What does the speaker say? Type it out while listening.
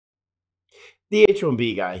The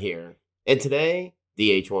H1B guy here, and today,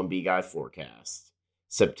 the H1B guy forecast.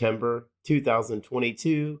 September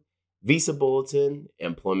 2022 Visa Bulletin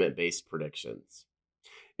Employment Based Predictions.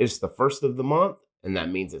 It's the first of the month, and that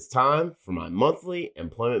means it's time for my monthly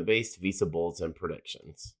employment based Visa Bulletin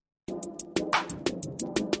predictions.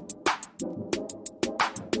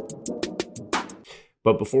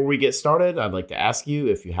 But before we get started, I'd like to ask you,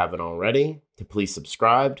 if you haven't already, to please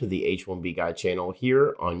subscribe to the H1B Guy channel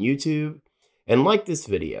here on YouTube and like this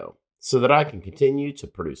video so that I can continue to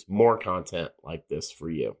produce more content like this for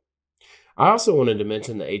you. I also wanted to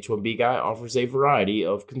mention that H1B Guy offers a variety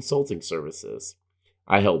of consulting services.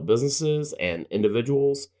 I help businesses and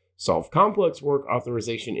individuals solve complex work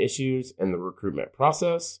authorization issues in the recruitment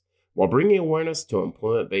process while bringing awareness to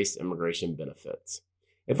employment-based immigration benefits.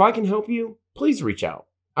 If I can help you, please reach out.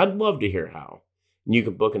 I'd love to hear how. And you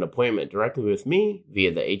can book an appointment directly with me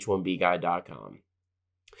via the h1bguy.com.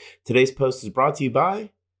 Today's post is brought to you by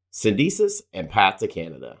Syndesis and Path to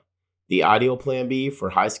Canada, the ideal plan B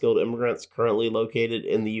for high-skilled immigrants currently located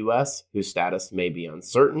in the U.S. whose status may be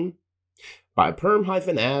uncertain, by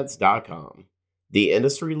perm-ads.com, the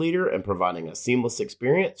industry leader in providing a seamless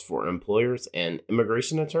experience for employers and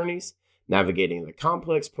immigration attorneys navigating the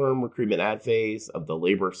complex perm recruitment ad phase of the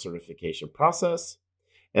labor certification process,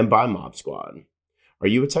 and by Mob Squad. Are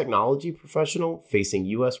you a technology professional facing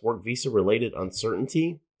U.S. work visa-related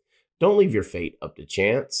uncertainty? Don't leave your fate up to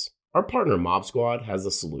chance. Our partner Mob Squad has a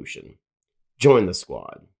solution. Join the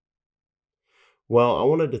squad. Well, I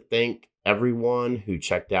wanted to thank everyone who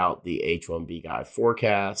checked out the H1B Guy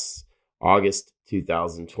forecasts, August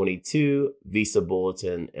 2022 Visa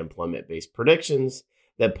Bulletin Employment-Based Predictions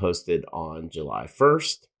that posted on July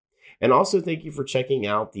 1st. And also thank you for checking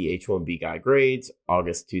out the H1B Guy grades,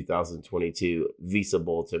 August 2022 Visa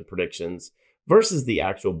Bulletin Predictions versus the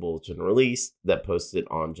actual bulletin release that posted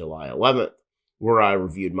on July 11th, where I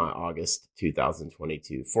reviewed my August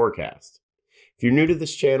 2022 forecast. If you're new to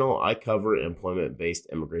this channel, I cover employment-based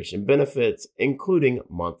immigration benefits, including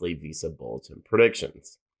monthly Visa Bulletin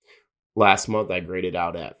predictions. Last month, I graded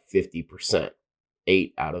out at 50%,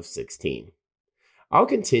 8 out of 16. I'll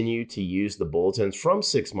continue to use the bulletins from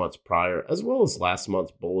 6 months prior, as well as last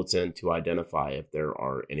month's bulletin, to identify if there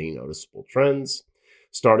are any noticeable trends,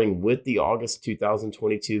 starting with the August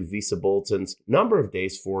 2022 Visa Bulletin's number of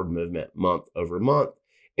days forward movement month over month,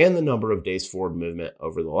 and the number of days forward movement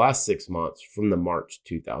over the last 6 months from the March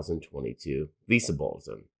 2022 Visa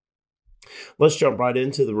Bulletin. Let's jump right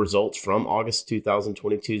into the results from August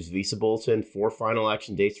 2022's Visa Bulletin for final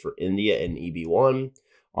action dates for India and EB1.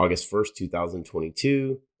 August 1st,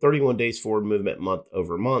 2022, 31 days forward movement month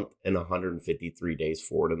over month, and 153 days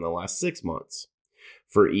forward in the last 6 months.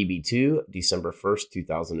 For EB2, December 1st,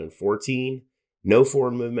 2014, no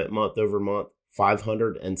forward movement month over month,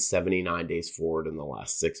 579 days forward in the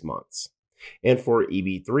last 6 months. And for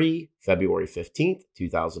EB3, February 15th,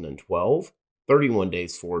 2012, 31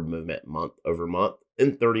 days forward movement month over month,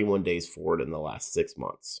 and 31 days forward in the last 6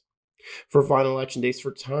 months. For final action dates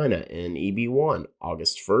for China in EB1,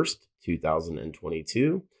 August 1st,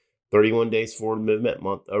 2022, 31 days forward movement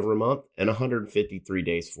month over month, and 153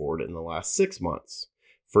 days forward in the last 6 months.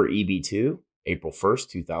 For EB2, April 1st,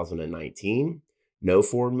 2019, no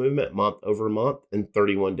forward movement month over month, and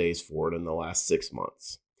 31 days forward in the last 6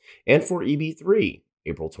 months. And for EB3,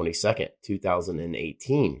 April 22nd,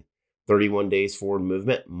 2018, 31 days forward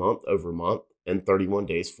movement month over month, and 31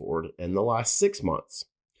 days forward in the last 6 months.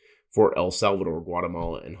 For El Salvador,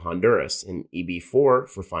 Guatemala, and Honduras in EB4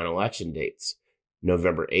 for final action dates,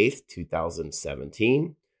 November 8th,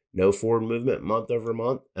 2017, no forward movement month over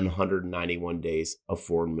month, and 191 days of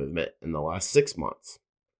forward movement in the last 6 months.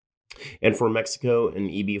 And for Mexico in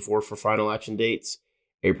EB4 for final action dates,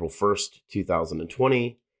 April 1st,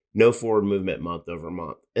 2020, no forward movement month over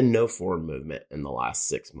month, and no forward movement in the last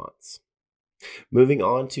 6 months. Moving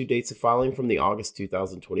on to dates of filing from the August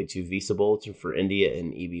 2022 Visa Bulletin for India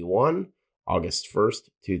in EB1, August 1st,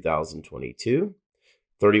 2022,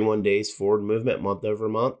 31 days forward movement month over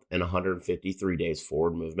month, and 153 days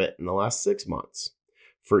forward movement in the last 6 months.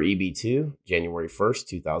 For EB2, January 1st,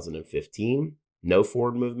 2015, no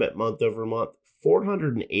forward movement month over month,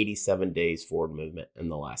 487 days forward movement in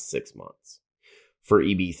the last 6 months. For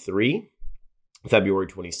EB3, February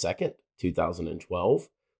 22nd, 2012,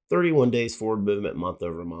 31 days forward movement month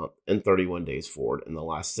over month, and 31 days forward in the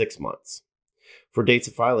last 6 months. For dates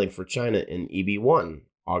of filing for China in EB1,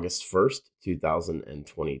 August 1st,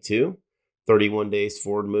 2022, 31 days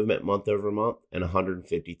forward movement month over month, and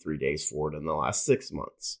 153 days forward in the last 6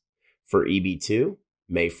 months. For EB2,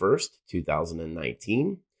 May 1st,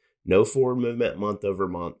 2019, no forward movement month over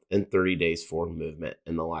month, and 30 days forward movement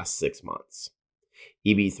in the last 6 months.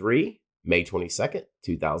 EB3, May 22nd,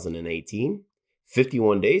 2018,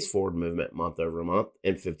 51 days forward movement month over month,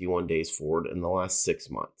 and 51 days forward in the last 6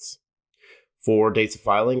 months. For dates of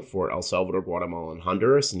filing for El Salvador, Guatemala, and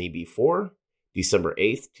Honduras in EB4, December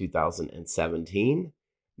 8th, 2017,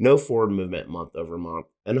 no forward movement month over month,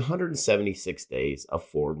 and 176 days of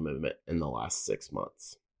forward movement in the last 6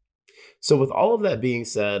 months. So with all of that being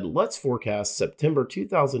said, let's forecast September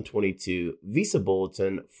 2022 Visa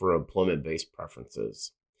Bulletin for employment-based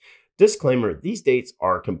preferences. Disclaimer, these dates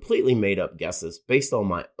are completely made up guesses based on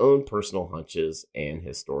my own personal hunches and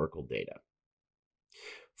historical data.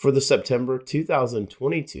 For the September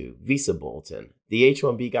 2022 Visa Bulletin, the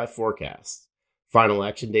H1B Guy forecasts final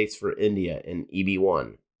action dates for India in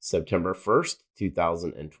EB1, September 1st,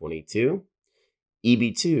 2022,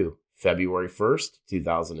 EB2, February 1st,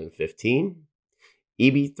 2015,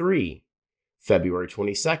 EB3, February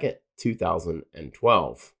 22nd,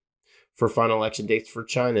 2012. For final action dates for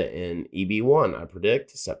China in EB1, I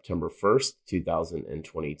predict September 1st,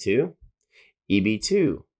 2022,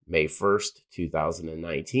 EB2, May 1st,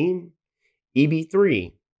 2019,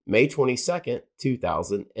 EB3, May 22nd,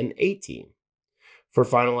 2018. For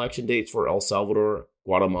final action dates for El Salvador,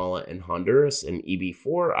 Guatemala, and Honduras in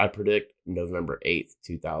EB4, I predict November 8th,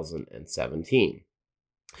 2017.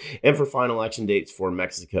 And for final action dates for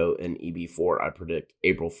Mexico in EB4, I predict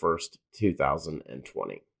April 1st,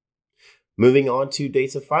 2020. Moving on to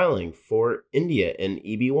dates of filing for India in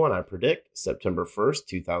EB1, I predict September 1st,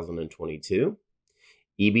 2022,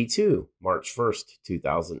 EB2, March 1st,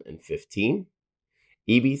 2015,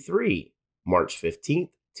 EB3, March 15th,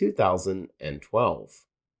 2012.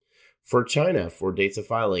 For China, for dates of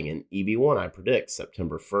filing in EB1, I predict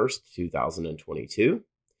September 1st, 2022,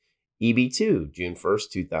 EB2, June 1st,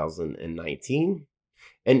 2019,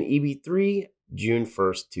 and EB3, June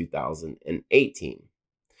 1st, 2018.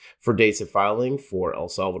 For dates of filing for El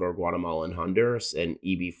Salvador, Guatemala, and Honduras in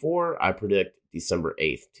EB4, I predict December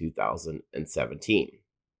 8th, 2017.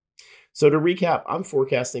 So to recap, I'm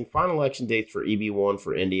forecasting final action dates for EB1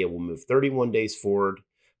 for India will move 31 days forward.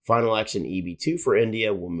 Final action EB2 for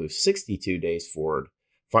India will move 62 days forward.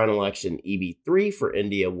 Final action EB3 for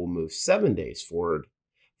India will move 7 days forward.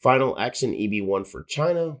 Final action EB1 for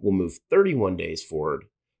China will move 31 days forward.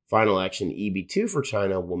 Final action EB2 for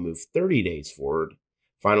China will move 30 days forward.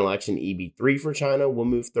 Final action EB3 for China will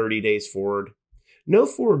move 30 days forward. No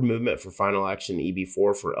forward movement for final action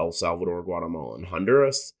EB4 for El Salvador, Guatemala, and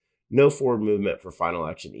Honduras. No forward movement for final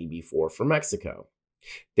action EB4 for Mexico.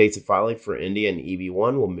 Dates of filing for India and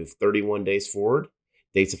EB1 will move 31 days forward.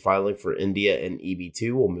 Dates of filing for India and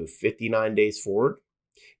EB2 will move 59 days forward.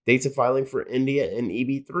 Dates of filing for India and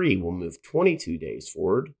EB3 will move 22 days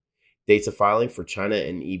forward. Dates of filing for China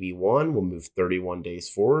and EB1 will move 31 days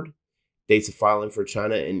forward. Dates of filing for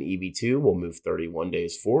China and EB2 will move 31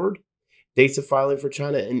 days forward. Dates of filing for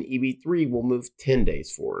China and EB3 will move 10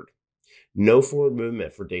 days forward. No forward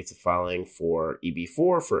movement for dates of filing for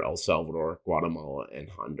EB4 for El Salvador, Guatemala, and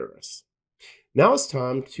Honduras. Now it's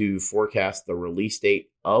time to forecast the release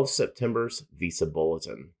date of September's Visa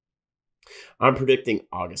Bulletin. I'm predicting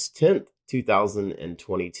August 10th,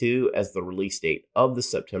 2022 as the release date of the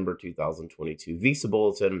September 2022 Visa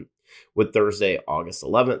Bulletin, with Thursday, August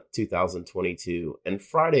 11th, 2022, and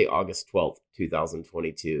Friday, August 12th,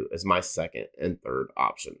 2022 as my second and third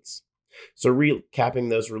options. So recapping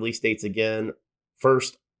those release dates again,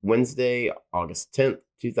 first, Wednesday, August 10th,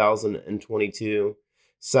 2022,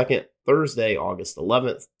 second, Thursday, August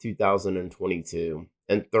 11th, 2022,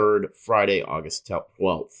 and third, Friday, August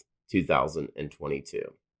 12th,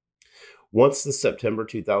 2022. Once the September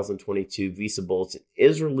 2022 Visa Bulletin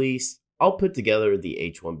is released, I'll put together the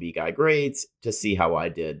H1B Guy grades to see how I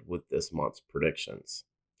did with this month's predictions.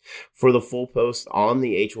 For the full post on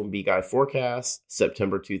the H1B Guy forecast,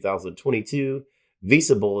 September 2022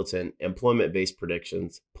 Visa Bulletin employment-based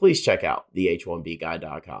predictions, please check out the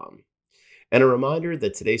h1bguy.com. And a reminder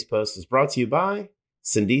that today's post is brought to you by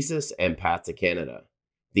Syndesus and Path to Canada,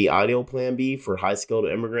 the ideal plan B for high-skilled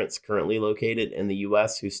immigrants currently located in the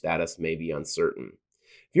U.S. whose status may be uncertain.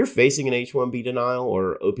 If you're facing an H1B denial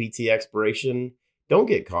or OPT expiration, don't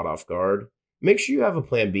get caught off guard. Make sure you have a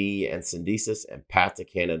plan B, and Syndesus and Path to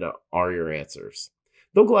Canada are your answers.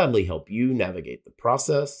 They'll gladly help you navigate the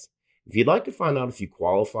process. If you'd like to find out if you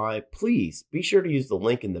qualify, please be sure to use the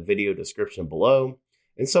link in the video description below,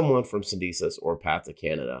 and someone from Syndesus or Path to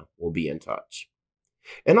Canada will be in touch.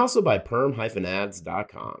 And also by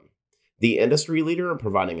perm-ads.com, the industry leader in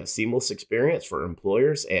providing a seamless experience for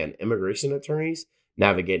employers and immigration attorneys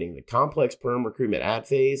navigating the complex perm recruitment ad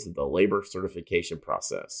phase of the labor certification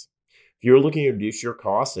process. If you're looking to reduce your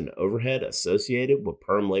costs and overhead associated with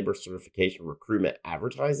perm labor certification recruitment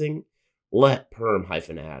advertising, let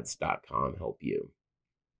perm-ads.com help you.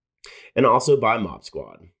 And also by Mob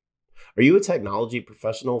Squad. Are you a technology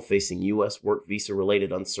professional facing U.S. work visa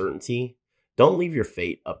related uncertainty? Don't leave your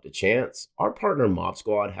fate up to chance. Our partner Mob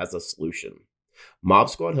Squad has a solution. Mob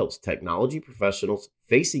Squad helps technology professionals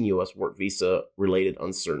facing U.S. work visa related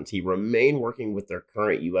uncertainty remain working with their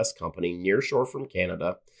current U.S. company nearshore from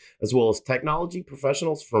Canada, as well as technology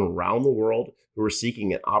professionals from around the world who are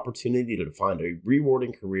seeking an opportunity to find a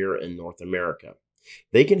rewarding career in North America.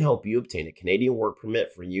 They can help you obtain a Canadian work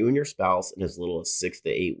permit for you and your spouse in as little as 6 to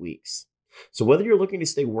 8 weeks. So whether you're looking to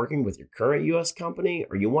stay working with your current U.S. company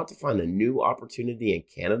or you want to find a new opportunity in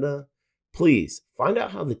Canada, please find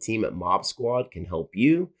out how the team at Mob Squad can help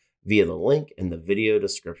you via the link in the video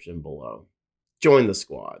description below. Join the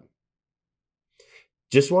squad.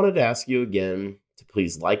 Just wanted to ask you again to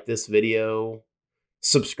please like this video,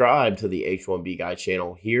 subscribe to the H1B Guy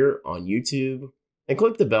channel here on YouTube, and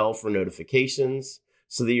click the bell for notifications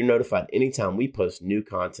so that you're notified anytime we post new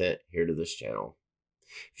content here to this channel.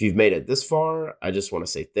 If you've made it this far, I just want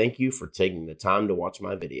to say thank you for taking the time to watch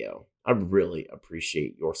my video. I really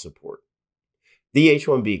appreciate your support. The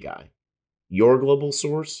H1B Guy, your global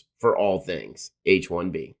source for all things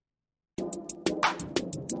H1B.